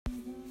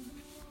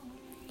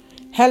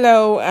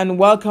Hello and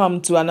welcome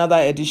to another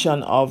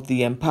edition of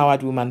the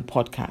Empowered Woman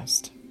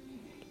podcast.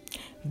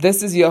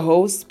 This is your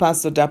host,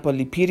 Pastor Dapo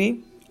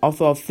Lipidi,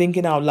 author of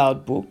Thinking Out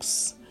Loud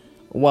books,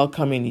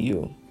 welcoming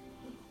you.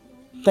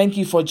 Thank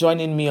you for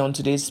joining me on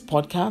today's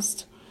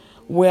podcast,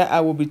 where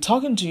I will be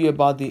talking to you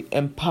about the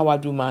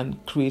empowered woman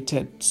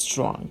created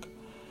strong.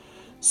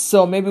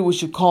 So maybe we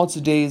should call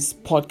today's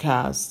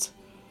podcast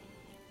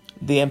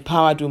The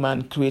Empowered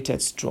Woman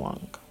Created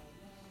Strong.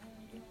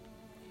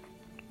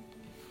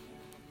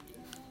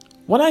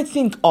 When I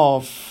think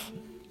of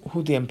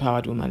who the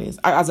empowered woman is,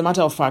 as a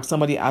matter of fact,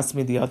 somebody asked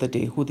me the other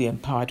day who the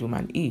empowered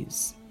woman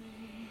is.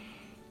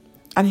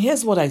 And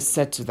here's what I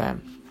said to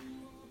them.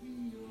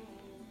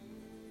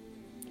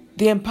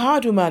 The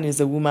empowered woman is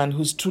a woman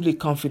who's truly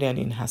confident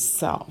in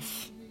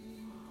herself.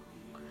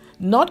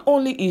 Not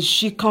only is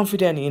she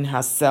confident in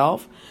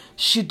herself,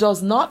 she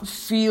does not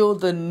feel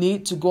the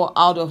need to go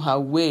out of her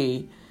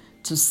way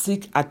to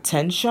seek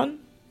attention.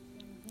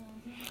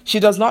 She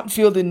does not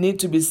feel the need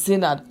to be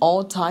seen at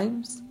all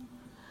times.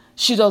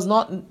 She does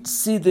not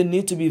see the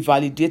need to be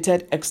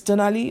validated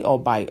externally or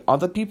by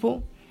other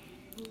people.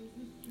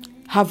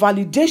 Her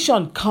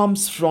validation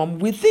comes from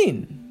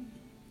within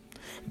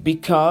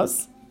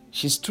because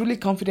she's truly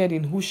confident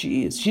in who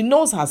she is. She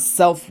knows her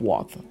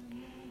self-worth.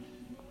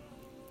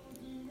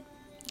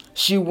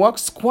 She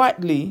works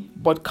quietly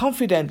but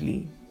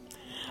confidently,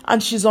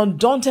 and she's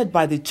undaunted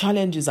by the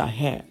challenges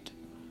ahead.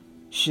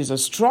 She's a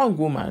strong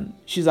woman.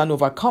 She's an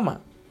overcomer.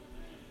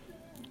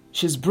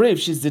 She's brave.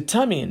 She's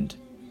determined.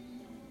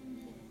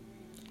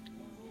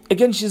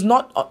 Again, she's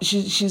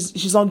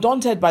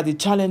undaunted by the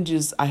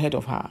challenges ahead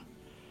of her.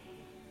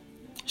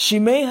 She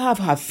may have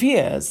her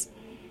fears,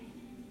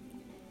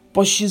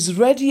 but she's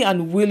ready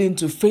and willing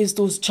to face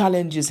those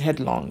challenges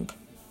headlong,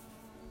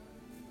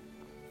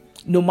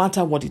 no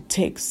matter what it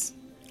takes.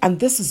 And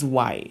this is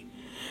why.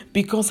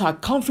 Because her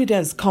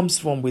confidence comes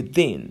from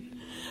within.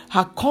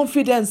 Her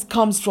confidence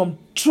comes from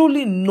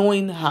truly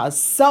knowing her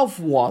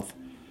self-worth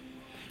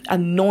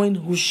and knowing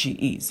who she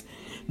is.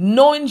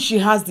 Knowing she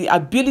has the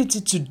ability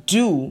to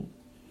do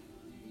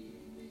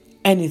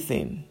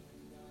anything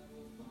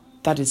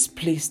that is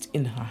placed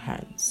in her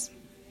hands.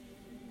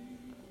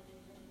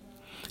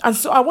 And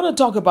so I want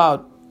to talk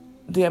about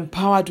the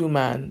empowered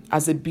woman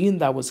as a being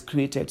that was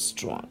created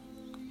strong.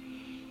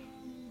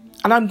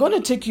 And I'm going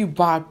to take you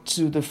back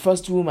to the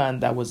first woman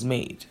that was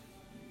made.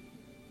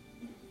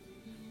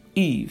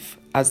 Eve,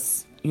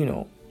 as you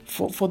know,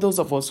 for those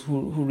of us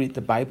who read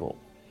the Bible,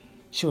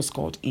 she was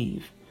called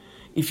Eve.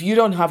 If you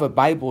don't have a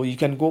Bible, you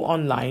can go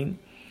online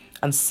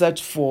and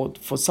search for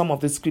some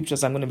of the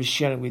scriptures I'm going to be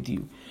sharing with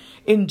you.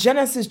 In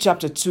Genesis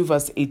chapter 2,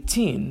 verse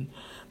 18,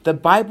 the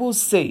Bible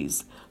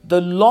says,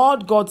 "The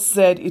Lord God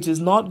said, it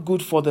is not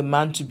good for the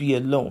man to be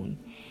alone.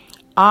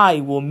 I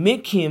will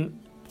make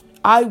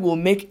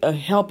a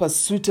helper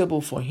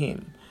suitable for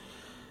him."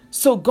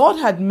 So God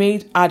had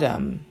made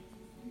Adam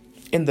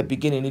in the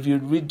beginning. If you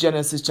read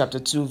Genesis chapter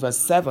 2, verse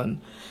 7,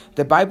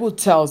 the Bible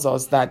tells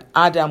us that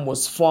Adam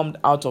was formed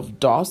out of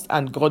dust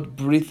and God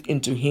breathed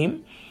into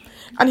him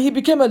and he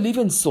became a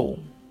living soul.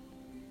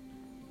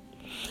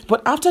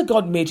 But after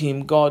God made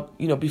him,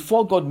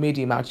 before God made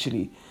him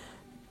actually,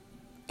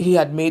 he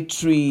had made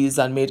trees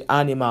and made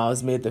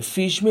animals, made the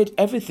fish, made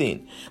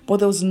everything. But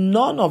there was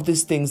none of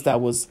these things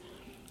that was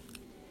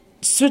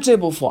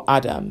suitable for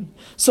Adam.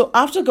 So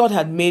after God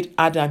had made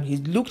Adam, he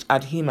looked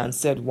at him and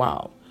said,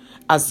 wow,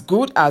 as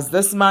good as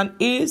this man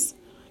is,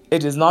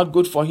 it is not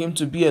good for him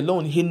to be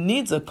alone. He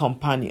needs a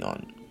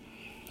companion.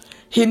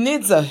 He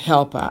needs a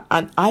helper,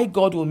 and I,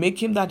 God, will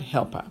make him that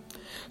helper.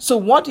 So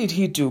what did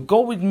he do?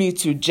 Go with me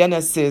to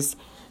Genesis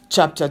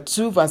chapter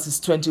 2, verses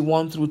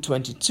 21 through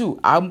 22.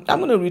 I'm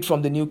going to read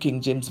from the New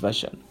King James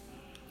Version.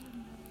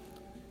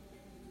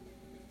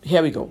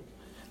 Here we go.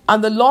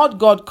 "And the Lord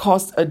God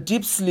caused a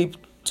deep sleep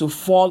to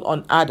fall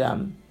on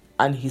Adam,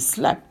 and he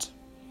slept.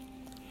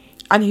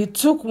 And he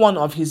took one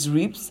of his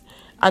ribs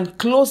and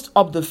closed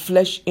up the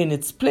flesh in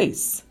its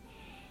place.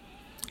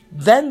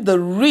 Then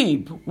the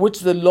rib which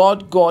the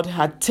Lord God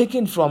had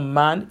taken from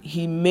man,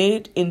 he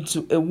made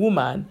into a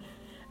woman,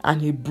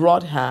 and he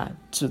brought her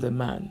to the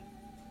man."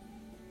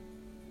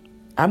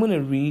 I'm going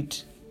to read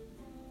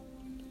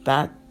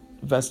that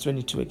verse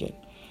 22 again.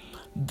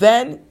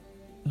 "Then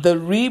the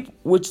rib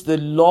which the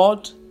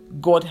Lord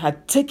God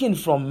had taken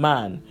from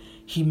man,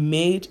 he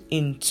made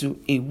into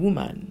a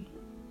woman."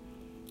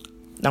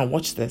 Now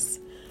watch this.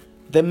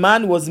 "The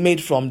man was made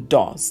from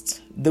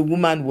dust. The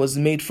woman was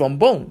made from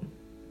bone."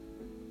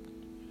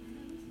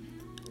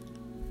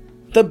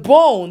 The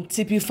bone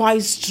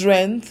typifies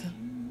strength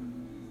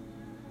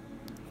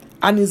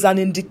and is an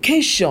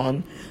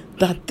indication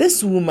that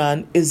this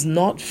woman is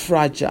not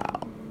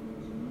fragile,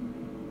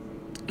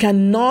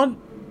 cannot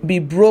be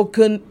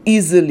broken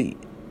easily.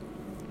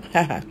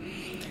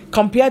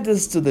 Compare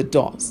this to the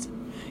dust.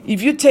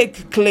 If you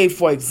take clay,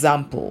 for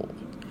example,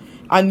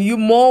 and you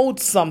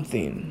mold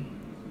something,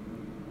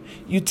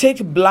 you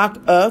take black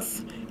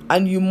earth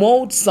and you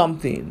mold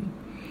something,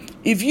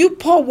 if you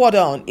pour water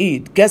on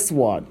it, guess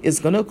what? It's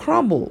going to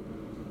crumble.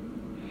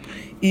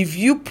 If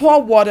you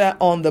pour water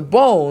on the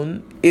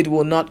bone, it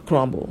will not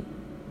crumble.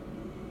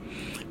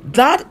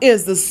 That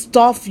is the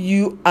stuff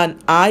you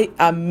and I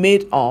are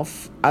made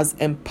of as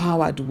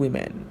empowered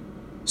women.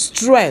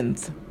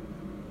 Strength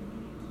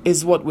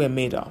is what we're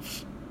made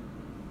of.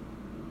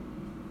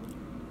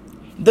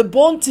 The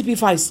bone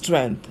typifies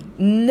strength.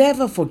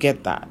 Never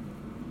forget that.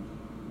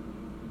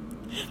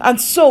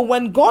 And so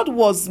when God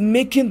was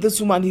making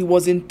this woman, he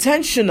was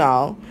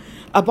intentional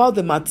about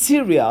the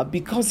material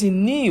because he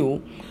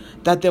knew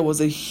that there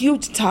was a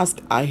huge task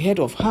ahead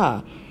of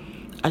her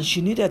and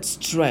she needed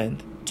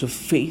strength to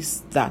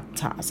face that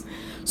task.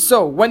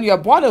 So when you are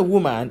born a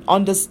woman,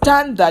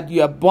 understand that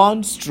you are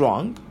born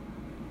strong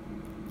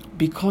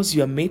because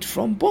you are made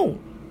from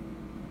bone.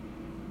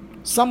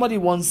 Somebody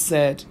once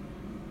said,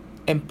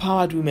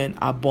 empowered women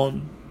are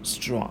born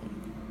strong.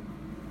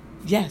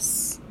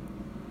 Yes,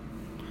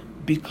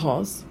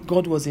 because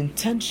God was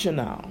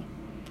intentional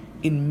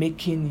in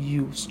making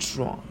you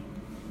strong.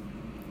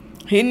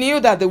 He knew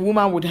that the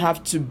woman would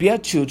have to bear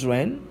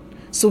children,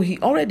 so he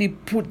already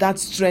put that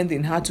strength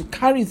in her to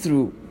carry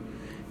through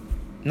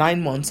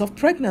 9 months of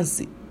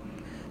pregnancy.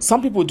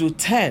 Some people do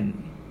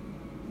 10.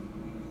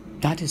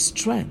 That is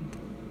strength.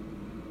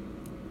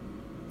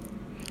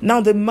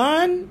 Now the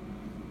man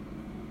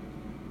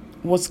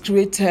was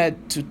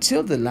created to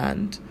till the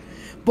land,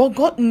 but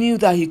God knew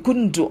that he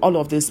couldn't do all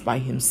of this by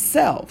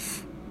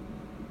himself.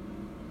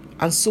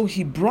 And so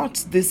he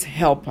brought this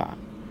helper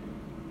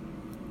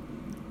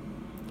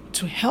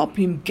to help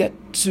him get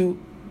to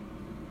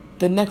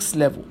the next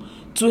level,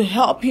 to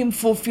help him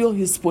fulfill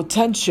his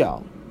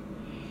potential.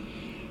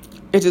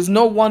 It is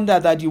no wonder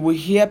that you will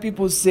hear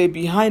people say,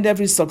 behind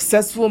every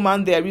successful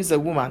man there is a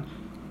woman.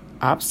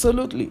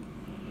 Absolutely.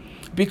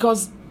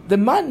 Because the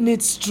man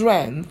needs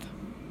strength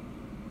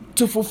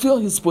to fulfill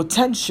his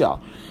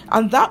potential.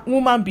 And that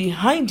woman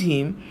behind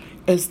him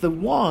is the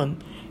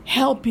one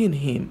helping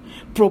him,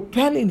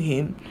 propelling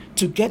him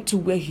to get to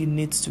where he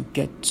needs to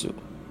get to.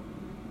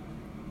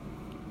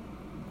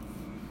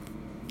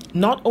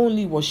 Not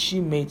only was she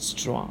made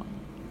strong,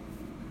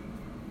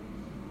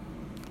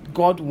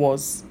 God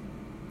was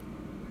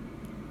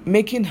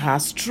making her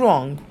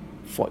strong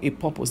for a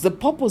purpose. The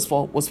purpose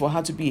was for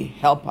her to be a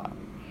helper.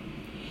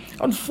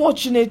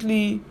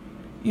 Unfortunately,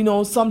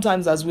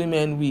 sometimes as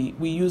women,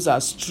 we use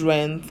our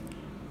strength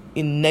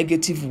in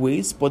negative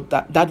ways, but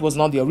that was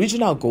not the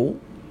original goal.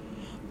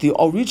 The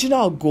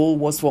original goal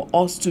was for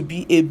us to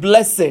be a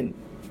blessing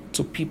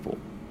to people.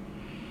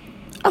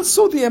 And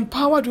so the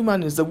empowered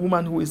woman is the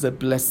woman who is a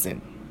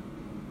blessing.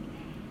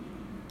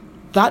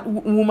 That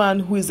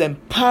woman who is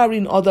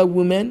empowering other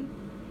women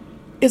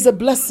is a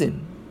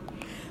blessing.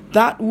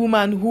 That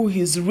woman who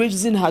is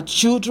raising her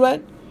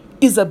children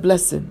is a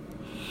blessing.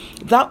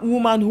 That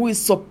woman who is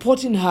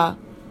supporting her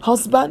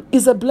husband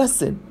is a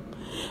blessing.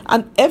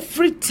 And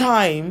every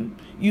time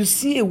you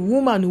see a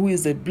woman who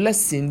is a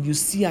blessing, you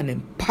see an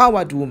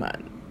empowered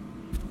woman.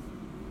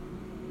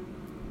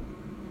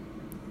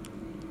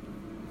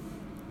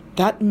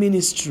 That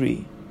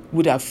ministry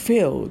would have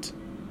failed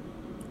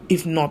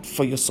if not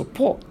for your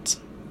support.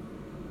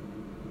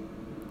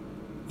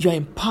 You are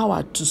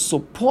empowered to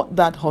support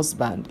that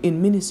husband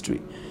in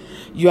ministry.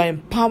 You are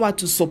empowered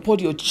to support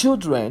your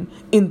children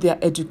in their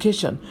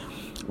education.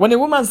 When a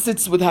woman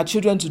sits with her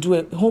children to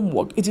do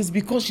homework, it is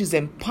because she's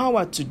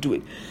empowered to do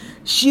it.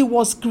 She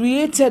was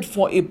created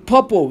for a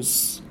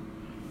purpose.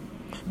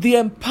 The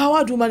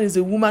empowered woman is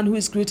a woman who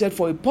is created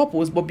for a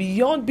purpose, but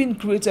beyond being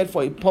created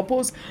for a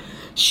purpose,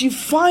 she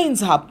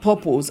finds her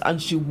purpose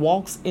and she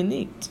walks in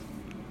it.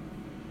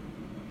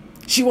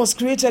 She was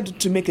created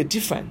to make a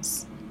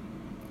difference.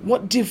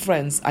 What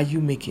difference are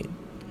you making?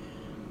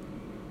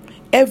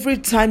 Every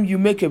time you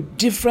make a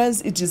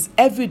difference, it is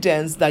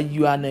evidence that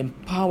you are an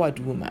empowered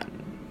woman.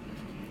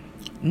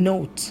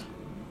 Note,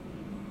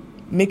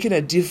 making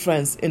a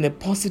difference in a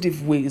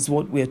positive way is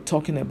what we're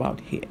talking about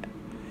here.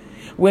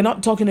 We're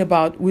not talking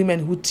about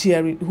women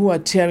who are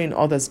tearing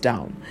others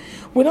down.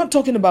 We're not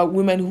talking about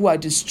women who are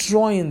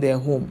destroying their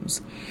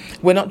homes.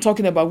 We're not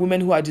talking about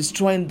women who are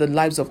destroying the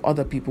lives of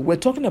other people. We're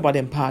talking about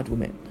empowered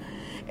women.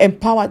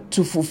 Empowered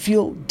to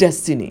fulfill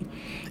destiny.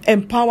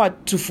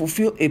 Empowered to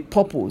fulfill a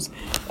purpose.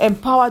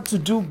 Empowered to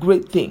do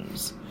great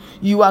things.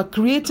 You are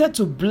created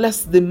to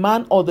bless the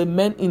man or the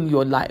men in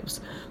your lives.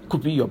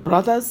 Could be your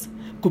brothers,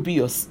 could be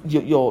your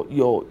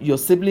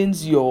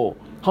siblings, your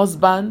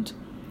husband.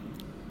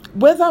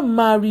 Whether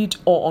married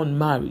or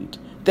unmarried,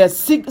 there's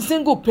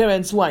single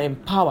parents who are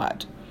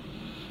empowered.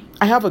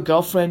 I have a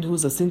girlfriend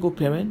who's a single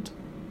parent.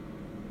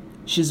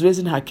 She's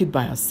raising her kid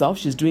by herself.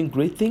 She's doing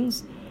great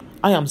things.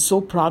 I am so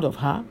proud of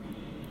her.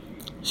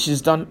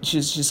 She's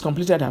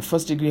completed her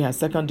first degree, her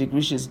second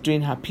degree. She's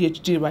doing her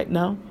PhD right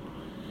now.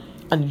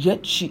 And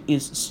yet she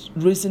is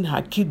raising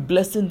her kid,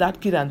 blessing that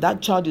kid, and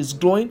that child is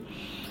growing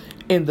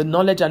in the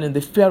knowledge and in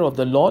the fear of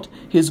the Lord.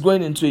 He's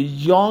going into a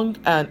young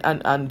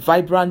and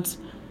vibrant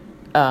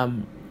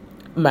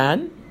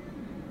man,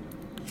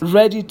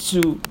 ready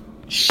to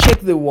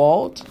shake the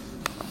world.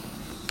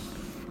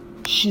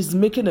 She's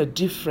making a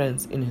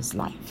difference in his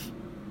life.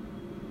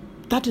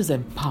 That is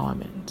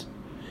empowerment.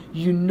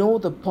 You know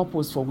the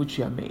purpose for which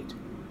you are made.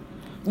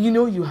 You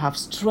know you have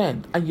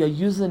strength and you're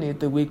using it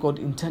the way God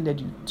intended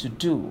you to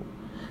do.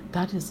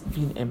 That is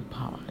being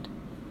empowered.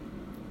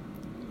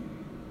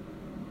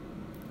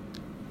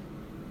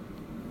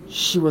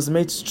 She was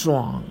made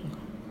strong.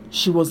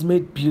 She was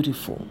made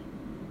beautiful.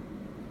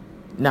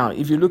 Now,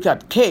 if you look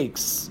at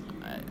cakes,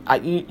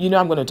 I'm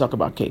going to talk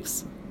about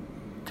cakes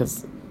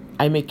because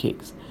I make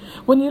cakes.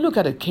 When you look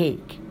at a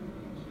cake,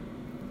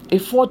 a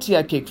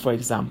 4-tier cake, for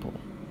example,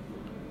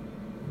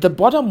 the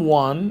bottom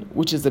one,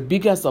 which is the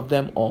biggest of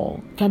them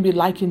all, can be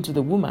likened to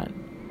the woman.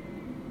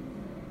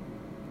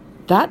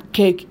 That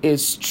cake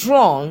is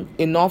strong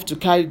enough to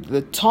carry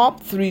the top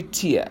 3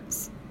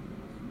 tiers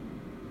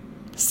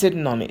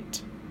sitting on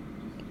it.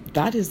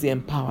 That is the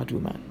empowered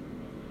woman.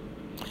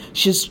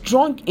 She's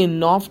strong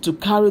enough to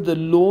carry the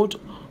load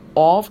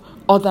of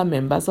other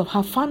members of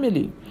her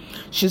family.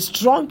 She's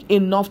strong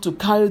enough to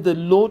carry the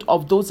load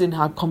of those in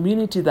her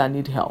community that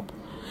need help.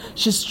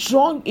 She's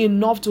strong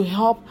enough to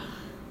help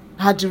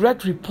her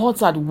direct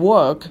reports at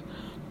work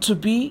to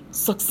be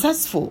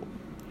successful.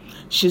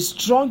 She's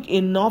strong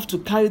enough to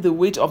carry the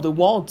weight of the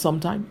world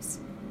sometimes.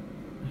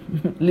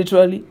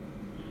 Literally.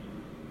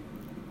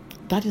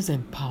 That is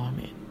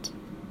empowerment.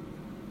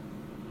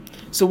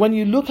 So when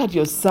you look at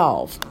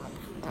yourself,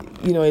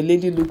 a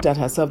lady looked at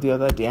herself the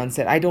other day and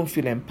said, I don't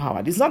feel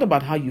empowered. It's not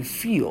about how you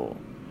feel.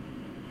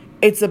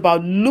 It's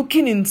about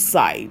looking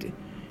inside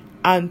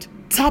and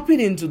tapping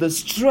into the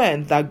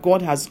strength that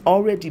God has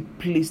already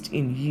placed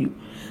in you.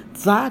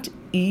 That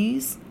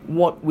is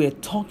what we're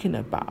talking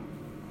about.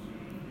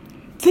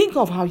 Think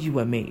of how you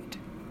were made.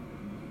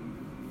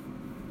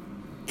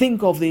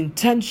 Think of the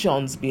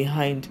intentions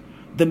behind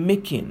the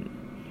making.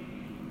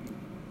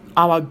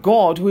 Our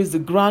God, who is the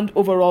grand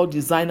overall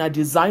designer,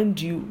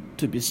 designed you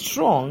to be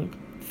strong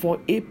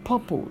for a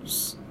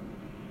purpose.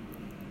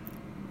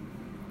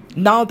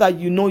 Now that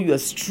you know you're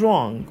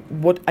strong,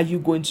 what are you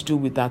going to do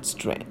with that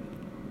strength?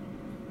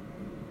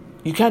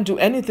 You can't do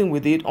anything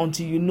with it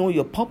until you know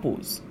your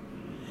purpose.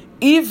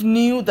 Eve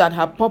knew that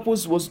her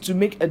purpose was to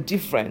make a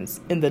difference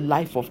in the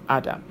life of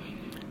Adam.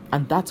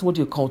 And that's what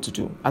you're called to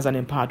do as an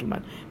empowered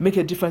woman. Make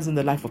a difference in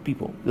the lives of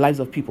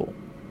people.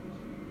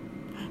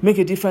 Make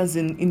a difference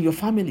in your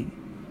family.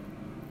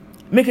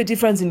 Make a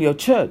difference in your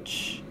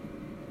church.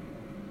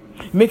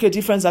 Make a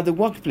difference at the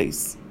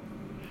workplace.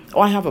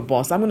 I have a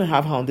boss. I'm going to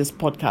have her on this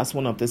podcast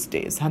one of these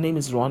days. Her name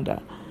is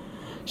Rhonda.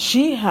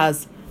 She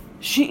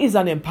is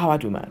an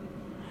empowered woman.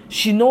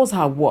 She knows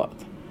her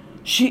worth.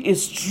 She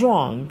is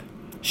strong.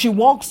 She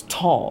walks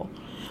tall.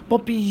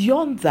 But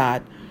beyond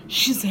that,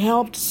 she's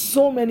helped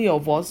so many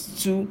of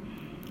us to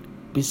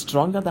be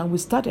stronger than we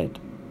started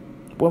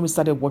when we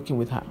started working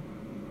with her.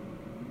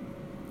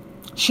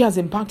 She has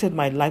impacted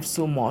my life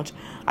so much.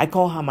 I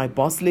call her my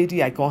boss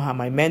lady. I call her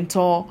my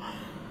mentor.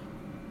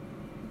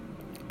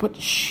 But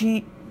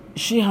she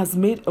has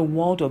made a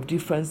world of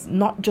difference,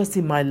 not just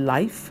in my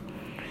life,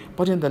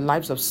 but in the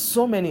lives of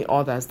so many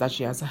others that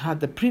she has had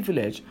the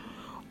privilege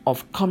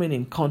of coming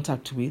in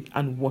contact with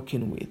and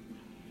working with.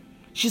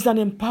 She's an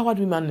empowered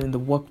woman in the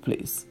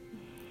workplace.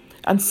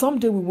 And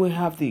someday we will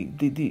have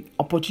the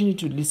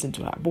opportunity to listen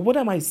to her. But what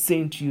am I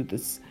saying to you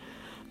this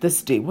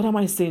day? What am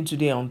I saying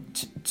today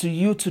to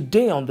you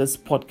today on this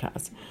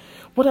podcast?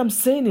 What I'm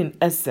saying in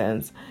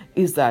essence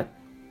is that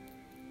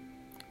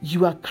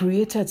you are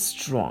created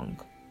strong,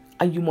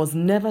 and you must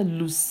never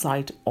lose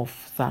sight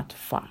of that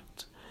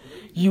fact.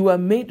 You are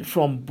made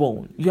from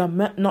bone. You are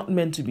not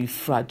meant to be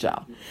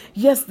fragile.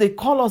 Yes, they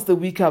call us the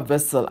weaker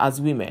vessel as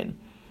women,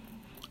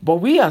 but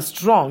we are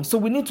strong, so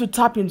we need to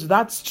tap into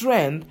that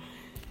strength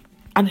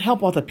and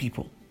help other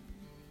people.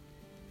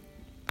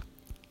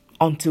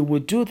 Until we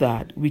do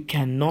that, we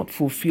cannot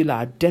fulfill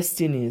our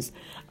destinies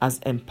as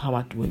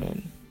empowered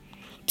women.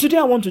 Today,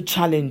 I want to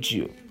challenge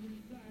you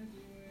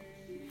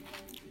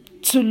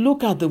to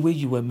look at the way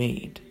you were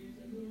made.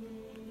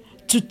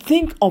 To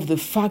think of the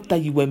fact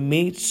that you were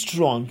made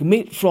strong,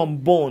 made from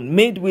bone,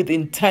 made with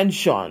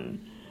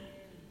intention,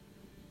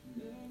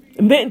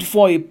 made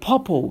for a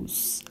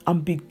purpose,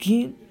 and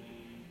begin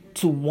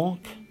to walk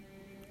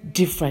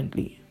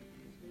differently.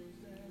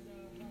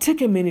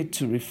 Take a minute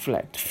to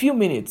reflect. Few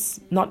minutes,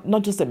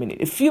 not just a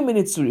minute, a few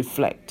minutes to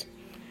reflect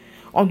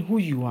on who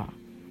you are.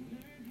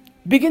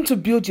 Begin to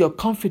build your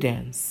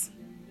confidence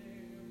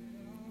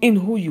in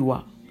who you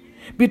are.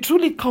 Be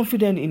truly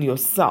confident in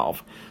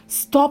yourself.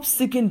 Stop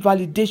seeking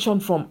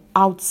validation from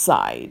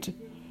outside.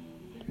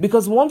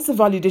 Because once the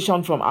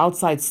validation from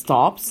outside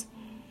stops,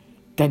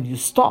 then you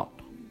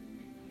stop.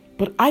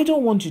 But I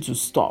don't want you to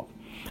stop.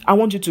 I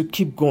want you to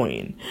keep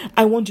going.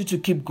 I want you to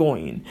keep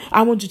going.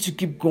 I want you to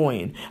keep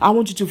going. I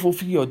want you to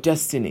fulfill your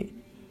destiny.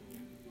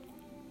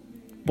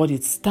 But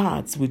it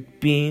starts with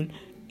being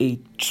a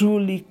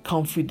truly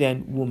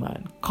confident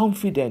woman.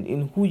 Confident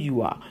in who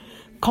you are.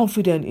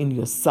 Confident in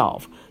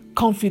yourself.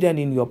 Confident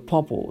in your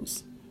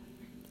purpose.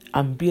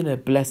 And being a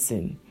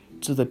blessing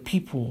to the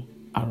people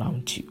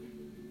around you.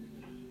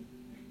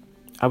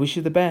 I wish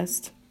you the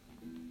best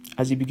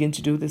as you begin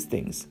to do these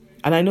things.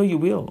 And I know you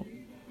will,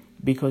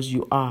 because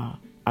you are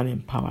an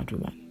empowered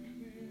woman.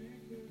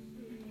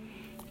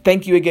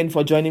 Thank you again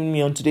for joining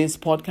me on today's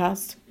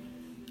podcast.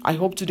 I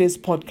hope today's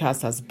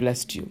podcast has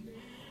blessed you.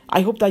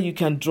 I hope that you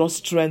can draw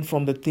strength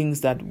from the things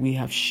that we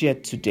have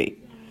shared today.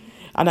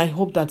 And I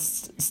hope that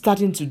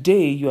starting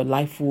today, your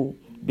life will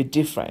be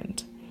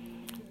different.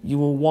 You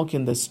will walk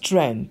in the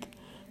strength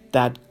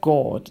that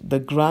God, the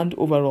grand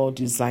overall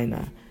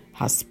designer,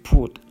 has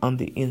put on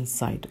the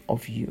inside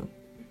of you.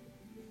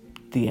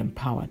 The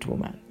empowered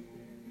woman.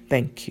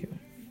 Thank you.